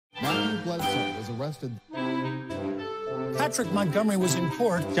Bledsoe was arrested. Patrick Montgomery was in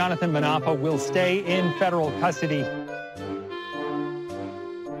court. Jonathan Manapa will stay in federal custody.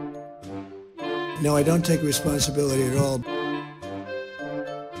 No, I don't take responsibility at all.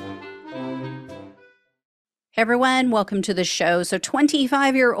 Hey everyone, welcome to the show. So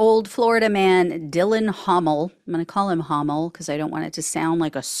 25-year-old Florida man Dylan Homol, I'm going to call him Homol because I don't want it to sound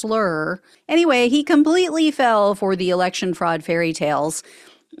like a slur. Anyway, he completely fell for the election fraud fairy tales.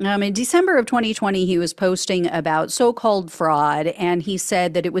 In December of 2020, he was posting about so-called fraud, and he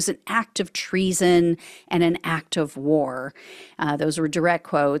said that it was an act of treason and an act of war. Those were direct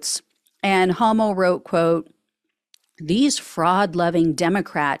quotes. And Homol wrote, quote, "These fraud-loving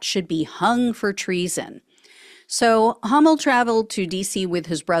Democrats should be hung for treason." So Homol traveled to D.C. with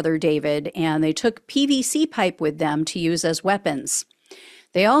his brother David, and they took PVC pipe with them to use as weapons.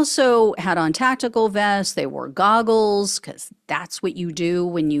 They also had on tactical vests, they wore goggles, because that's what you do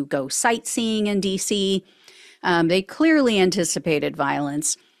when you go sightseeing in D.C. They clearly anticipated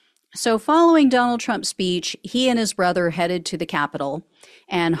violence. So following Donald Trump's speech, he and his brother headed to the Capitol,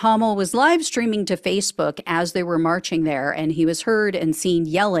 and Homol was live streaming to Facebook as they were marching there, and he was heard and seen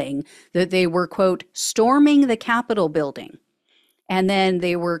yelling that they were, quote, storming the Capitol building. And then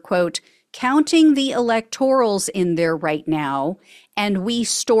they were, quote, counting the electorals in there right now, and we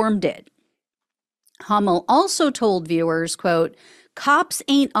stormed it. Homol also told viewers, quote, "Cops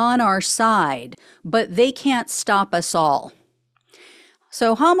ain't on our side, but they can't stop us all."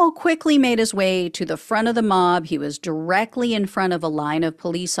 So Homol quickly made his way to the front of the mob. He was directly in front of a line of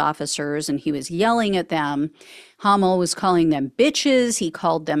police officers, and he was yelling at them. Homol was calling them bitches. He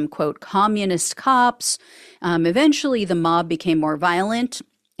called them, quote, communist cops. Eventually, the mob became more violent,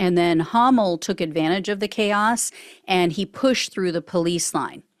 and then Homol took advantage of the chaos, and he pushed through the police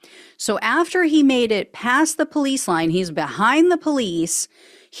line. So after he made it past the police line, he's behind the police,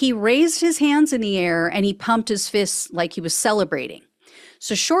 he raised his hands in the air, and he pumped his fists like he was celebrating.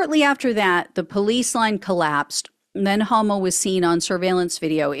 So shortly after that, the police line collapsed. And then Homol was seen on surveillance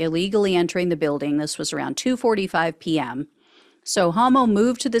video illegally entering the building. This was around 2:45 p.m. So Homol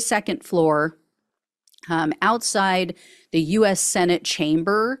moved to the second floor outside the U.S. Senate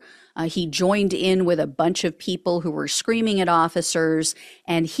chamber. He joined in with a bunch of people who were screaming at officers.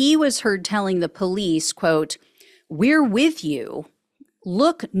 And he was heard telling the police, quote, "We're with you.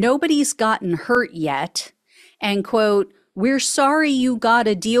 Look, nobody's gotten hurt yet." And, quote, "We're sorry you got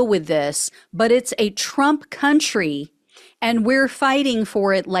to deal with this, but it's a Trump country, and we're fighting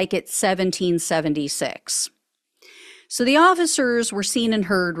for it like it's 1776. So the officers were seen and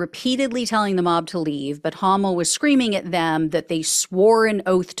heard repeatedly telling the mob to leave, but Homol was screaming at them that they swore an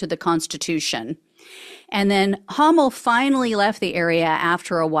oath to the Constitution. And then Homol finally left the area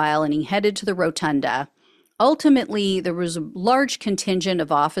after a while, and he headed to the rotunda. Ultimately, there was a large contingent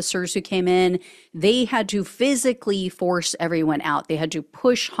of officers who came in. They had to physically force everyone out. They had to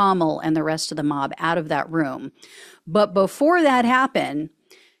push Homol and the rest of the mob out of that room. But before that happened,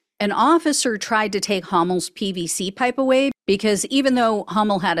 an officer tried to take Homol's PVC pipe away because even though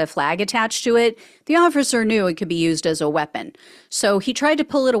Homol had a flag attached to it, the officer knew it could be used as a weapon. So he tried to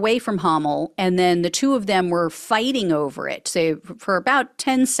pull it away from Homol, and then the two of them were fighting over it. So for about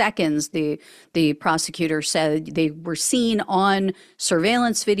 10 seconds, the prosecutor said they were seen on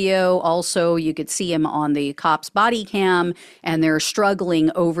surveillance video. Also, you could see him on the cop's body cam, and they're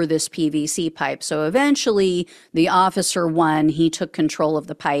struggling over this PVC pipe. So eventually, the officer won. He took control of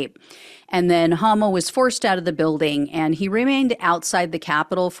the pipe. And then Homol was forced out of the building, and he remained outside the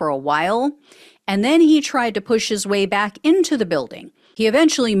Capitol for a while. And then he tried to push his way back into the building. He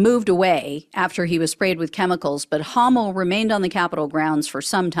eventually moved away after he was sprayed with chemicals, but Homol remained on the Capitol grounds for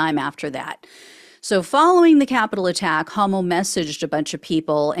some time after that. So following the Capitol attack, Homol messaged a bunch of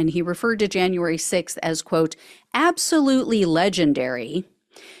people, and he referred to January 6th as, quote, absolutely legendary.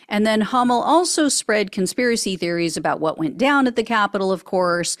 And then Homol also spread conspiracy theories about what went down at the Capitol, of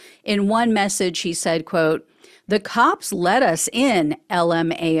course. In one message, he said, quote, "The cops let us in,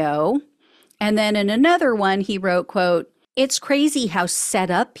 LMAO." And then in another one, he wrote, quote, "It's crazy how set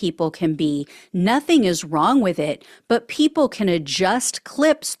up people can be. Nothing is wrong with it, but people can adjust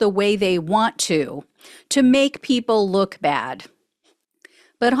clips the way they want to make people look bad."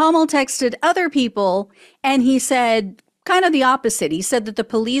 But Homol texted other people, and he said kind of the opposite. He said that the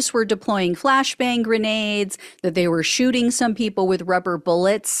police were deploying flashbang grenades, that they were shooting some people with rubber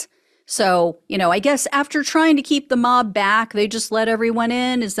bullets. So, I guess after trying to keep the mob back, they just let everyone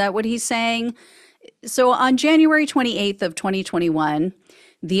in. Is that what he's saying? So on January 28th of 2021,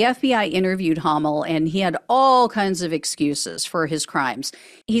 the FBI interviewed Homol, and he had all kinds of excuses for his crimes.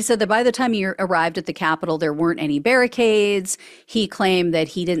 He said that by the time he arrived at the Capitol, there weren't any barricades. He claimed that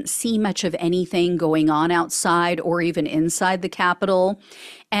he didn't see much of anything going on outside or even inside the Capitol.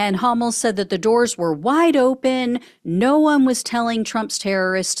 And Homol said that the doors were wide open. No one was telling Trump's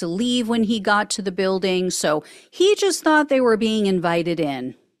terrorists to leave when he got to the building, so he just thought they were being invited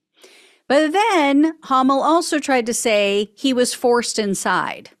in. But then Homol also tried to say he was forced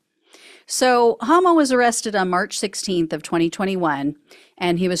inside. So Homol was arrested on March 16th of 2021,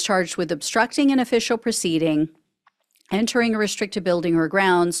 and he was charged with obstructing an official proceeding, entering a restricted building or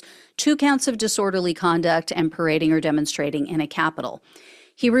grounds, 2 counts of disorderly conduct, and parading or demonstrating in a Capitol.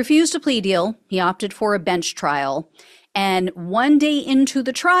 He refused a plea deal. He opted for a bench trial. And one day into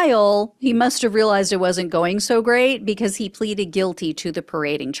the trial, he must have realized it wasn't going so great because he pleaded guilty to the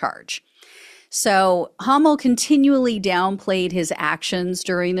parading charge. So Homol continually downplayed his actions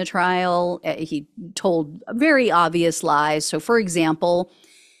during the trial. He told very obvious lies. So, for example,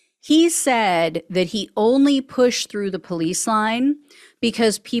 he said that he only pushed through the police line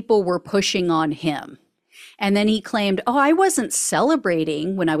because people were pushing on him. And then he claimed, I wasn't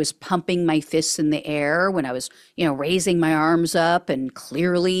celebrating when I was pumping my fists in the air, when I was, raising my arms up and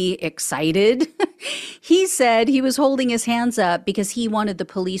clearly excited. He said he was holding his hands up because he wanted the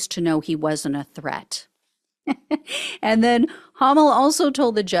police to know he wasn't a threat. And then Homol also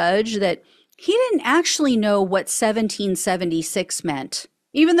told the judge that he didn't actually know what 1776 meant,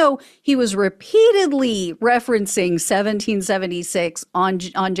 even though he was repeatedly referencing 1776 on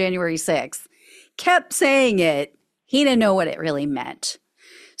January 6th. Kept saying it, he didn't know what it really meant.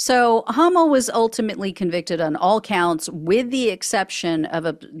 So Homol was ultimately convicted on all counts with the exception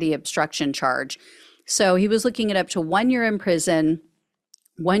of the obstruction charge. So he was looking at up to 1 year in prison,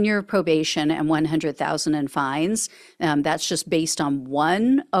 1 year of probation, and $100,000 in fines. That's just based on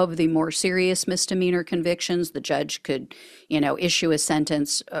one of the more serious misdemeanor convictions. The judge could, issue a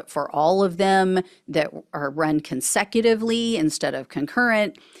sentence for all of them that are run consecutively instead of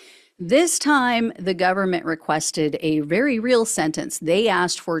concurrent. This time, the government requested a very real sentence. They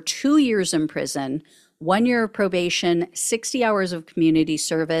asked for 2 years in prison, 1 year of probation, 60 hours of community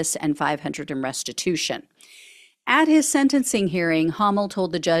service, and $500 in restitution. At his sentencing hearing, Homol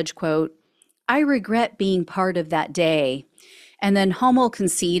told the judge, quote, "I regret being part of that day." And then Homol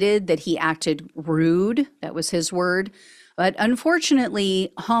conceded that he acted rude. That was his word. But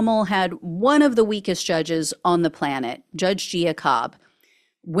unfortunately, Homol had one of the weakest judges on the planet, Judge Gia Cobb.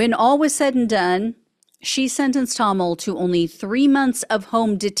 When all was said and done, she sentenced Homol to only 3 months of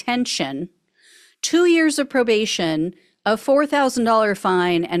home detention, 2 years of probation, a $4,000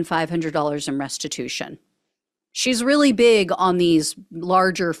 fine, and $500 in restitution. She's really big on these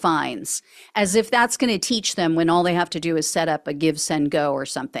larger fines, as if that's going to teach them when all they have to do is set up a give, send, go or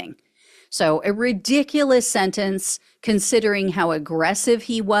something. So a ridiculous sentence considering how aggressive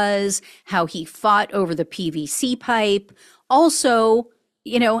he was, how he fought over the PVC pipe. Also,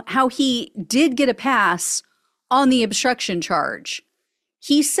 how he did get a pass on the obstruction charge.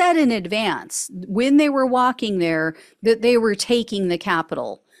 He said in advance when they were walking there that they were taking the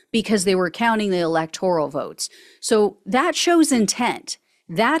Capitol because they were counting the electoral votes. So that shows intent.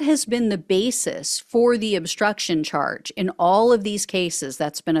 That has been the basis for the obstruction charge in all of these cases.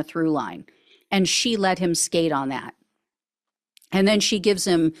 That's been a through line. And she let him skate on that. And then she gives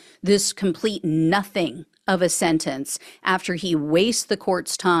him this complete nothing of a sentence after he wastes the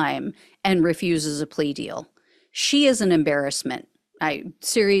court's time and refuses a plea deal. She is an embarrassment.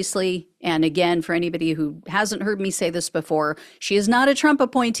 Seriously, and again, for anybody who hasn't heard me say this before, she is not a Trump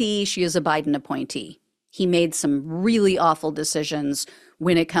appointee, she is a Biden appointee. He made some really awful decisions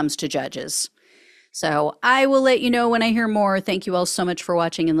when it comes to judges. So I will let you know when I hear more. Thank you all so much for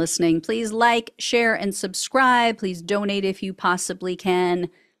watching and listening. Please like, share, and subscribe. Please donate if you possibly can.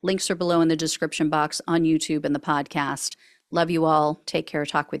 Links are below in the description box on YouTube and the podcast. Love you all. Take care.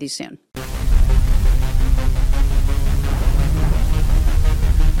 Talk with you soon.